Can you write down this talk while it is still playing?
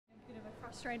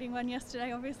frustrating one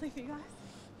yesterday, obviously, for you guys.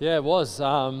 Yeah, it was.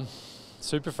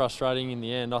 Super frustrating in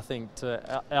the end, I think,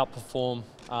 to outperform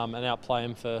and outplay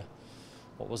him for,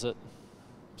 what was it,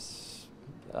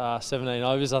 17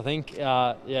 overs, I think.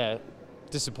 Yeah,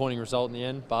 disappointing result in the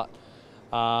end, but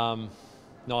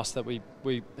nice that we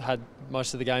had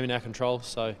most of the game in our control,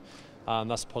 so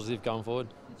that's positive going forward.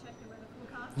 You check the weather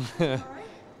forecast tomorrow?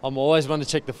 I'm always one to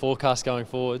check the forecast going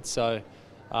forward, so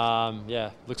yeah,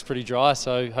 looks pretty dry,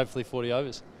 so hopefully 40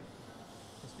 overs.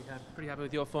 Must be pretty happy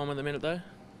with your form at the minute though?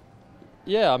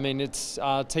 Yeah, I mean, it's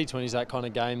T20 is that kind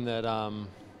of game that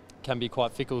can be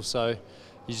quite fickle, so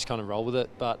you just kind of roll with it.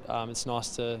 But it's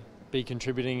nice to be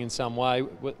contributing in some way,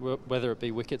 whether it be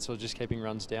wickets or just keeping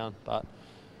runs down. But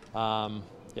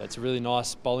yeah, it's a really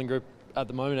nice bowling group at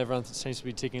the moment. Everyone seems to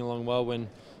be ticking along well. When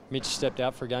Mitch stepped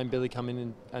out for a game, Billy come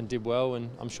in and did well, and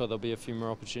I'm sure there'll be a few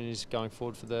more opportunities going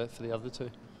forward for the other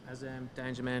two. As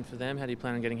danger man for them, how do you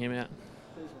plan on getting him out?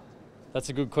 That's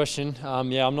a good question.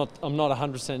 Yeah, I'm not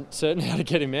 100% certain how to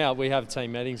get him out. We have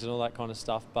team meetings and all that kind of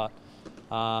stuff, but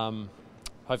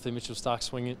hopefully Mitch will start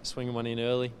swinging one in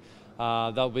early.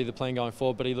 That'll be the plan going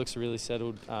forward. But he looks a really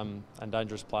settled and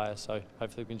dangerous player, so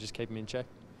hopefully we can just keep him in check.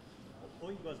 All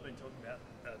you guys have been talking about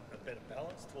a better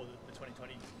balance toward the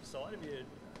 2020 side. Have you?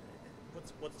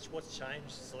 What's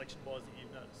changed selection-wise that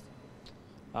you've noticed?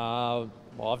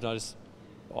 Well, I've noticed.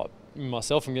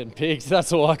 Myself, I'm getting picked.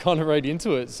 That's all I kind of read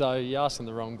into it. So you're asking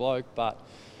the wrong bloke. But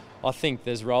I think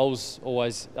there's roles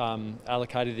always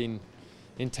allocated in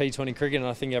T20 cricket, and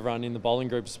I think everyone in the bowling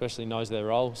group especially knows their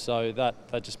role. So that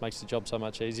just makes the job so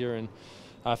much easier. And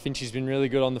Finchie's been really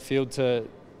good on the field to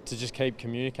just keep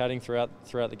communicating throughout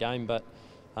the game. But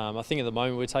I think at the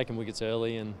moment we're taking wickets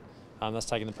early, and that's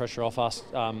taking the pressure off us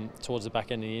towards the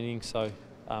back end of the innings. So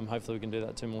hopefully we can do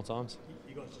that 2 more times.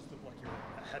 You guys just look like you're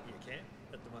a happier camp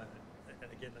at the moment.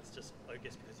 And again, that's just, I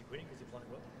guess, because you're winning, because you're playing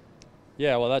well.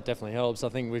 Yeah, well, that definitely helps. I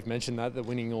think we've mentioned that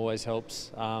winning always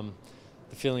helps,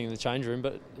 the feeling in the change room.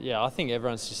 But yeah, I think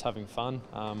everyone's just having fun.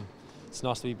 It's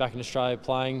nice to be back in Australia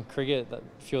playing cricket. A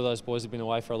few of those boys have been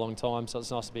away for a long time, so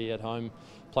it's nice to be at home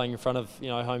playing in front of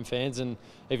home fans. And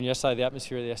even yesterday, the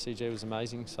atmosphere of the SCG was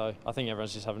amazing. So I think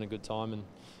everyone's just having a good time,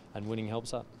 and winning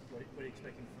helps that. What are you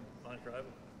expecting from Monaco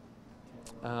Oval?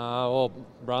 Well,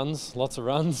 runs, lots of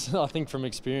runs. I think from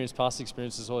past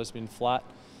experience has always been flat.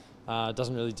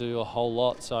 Doesn't really do a whole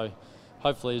lot. So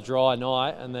hopefully a dry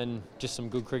night and then just some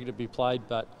good cricket to be played.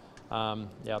 But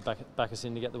yeah, back us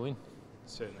in to get the win.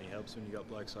 Certainly helps when you got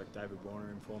blokes like David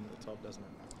Warner in form at the top, doesn't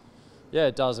it? Yeah,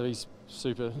 it does. He's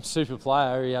super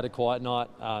player. He had a quiet night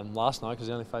last night because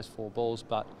he only faced 4 balls.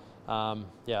 But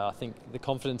yeah, I think the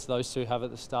confidence those two have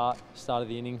at the start of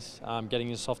the innings,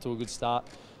 getting us off to a good start.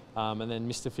 And then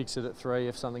Mr. Fix It at 3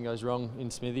 if something goes wrong in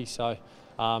Smithy. So,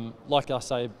 like I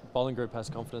say, bowling group has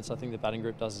confidence. I think the batting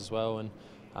group does as well. And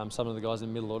some of the guys in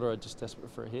the middle order are just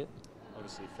desperate for a hit.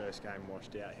 Obviously, first game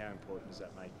washed out. How important does that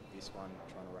make this one,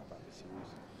 trying to wrap up the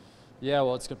series? Yeah,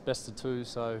 well, it's got best of 2,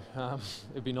 so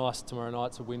it'd be nice tomorrow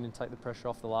night to win and take the pressure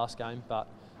off the last game. But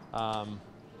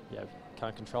yeah,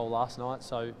 can't control last night.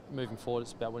 So moving forward,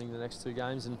 it's about winning the next 2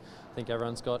 games, and I think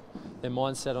everyone's got their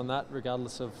mindset on that,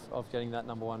 regardless of getting that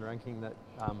 #1 ranking that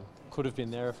could have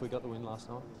been there if we got the win last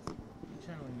night. Are you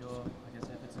channeling your,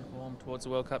 efforts and form towards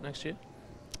the World Cup next year?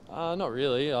 Not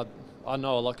really. I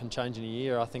know a lot can change in a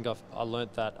year. I think I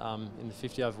learnt that in the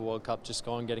 50 over World Cup, just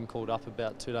getting called up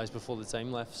about 2 days before the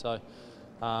team left. So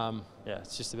yeah,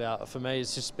 it's just about, for me,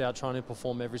 it's just about trying to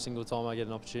perform every single time I get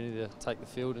an opportunity to take the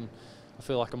field, and I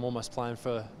feel like I'm almost playing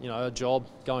for a job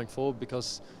going forward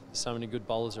because there's so many good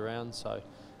bowlers around. So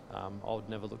I would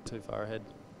never look too far ahead.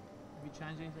 Have you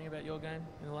changed anything about your game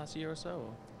in the last year or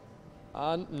so?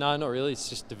 Or? No, not really. It's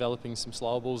just developing some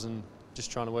slower balls and just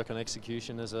trying to work on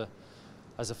execution as a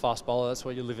fast bowler. That's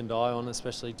what you live and die on,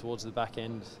 especially towards the back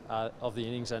end of the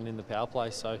innings and in the power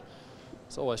play. So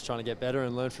it's always trying to get better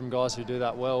and learn from guys who do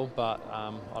that well. But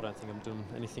I don't think I'm doing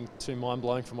anything too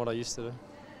mind-blowing from what I used to do.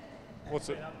 What's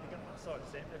it? Sorry,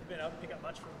 Sam. Have you been able to pick up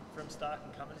much from Stark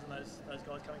and Cummins and those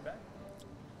guys coming back?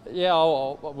 Yeah,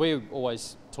 we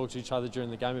always talk to each other during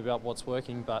the game about what's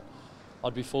working, but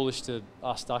I'd be foolish to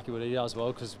ask Starkey what he does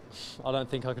well, because I don't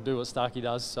think I could do what Starkey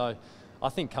does. So I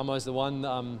think Cummo's the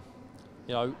one,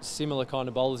 similar kind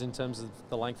of bowlers in terms of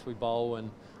the length we bowl and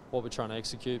what we're trying to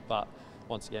execute, but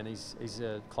once again, he's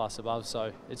a class above,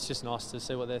 so it's just nice to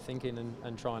see what they're thinking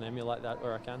and try and emulate that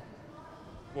where I can.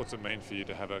 What's it mean for you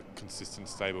to have a consistent,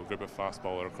 stable group of fast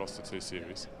bowler across the 2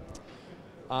 series?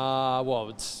 Well,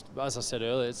 it's, as I said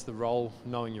earlier, it's the role,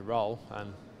 knowing your role,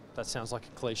 and that sounds like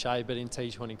a cliche, but in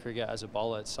T20 cricket as a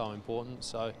bowler, it's so important.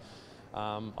 So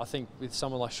I think with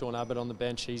someone like Sean Abbott on the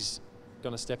bench, he's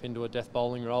going to step into a death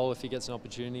bowling role if he gets an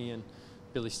opportunity, and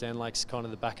Billy Stanlake's kind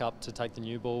of the backup to take the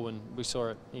new ball, and we saw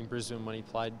it in Brisbane when he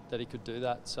played that he could do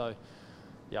that. So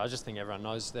yeah, I just think everyone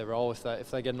knows their role. If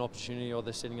they get an opportunity or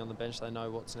they're sitting on the bench, they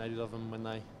know what's needed of them when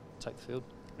they take the field.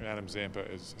 And Adam Zampa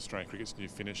is Australian cricket's new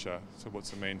finisher, so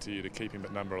what's it mean to you to keep him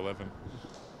at number 11?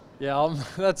 Yeah,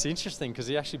 that's interesting because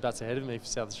he actually bats ahead of me for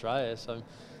South Australia, so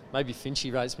maybe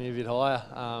Finchy rates me a bit higher.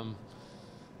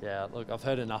 Yeah, look, I've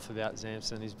heard enough about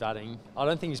Zampa and his batting. I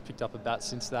don't think he's picked up a bat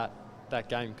since that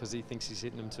game because he thinks he's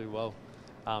hitting them too well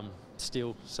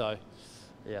still. So,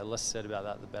 yeah, less said about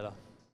that, the better.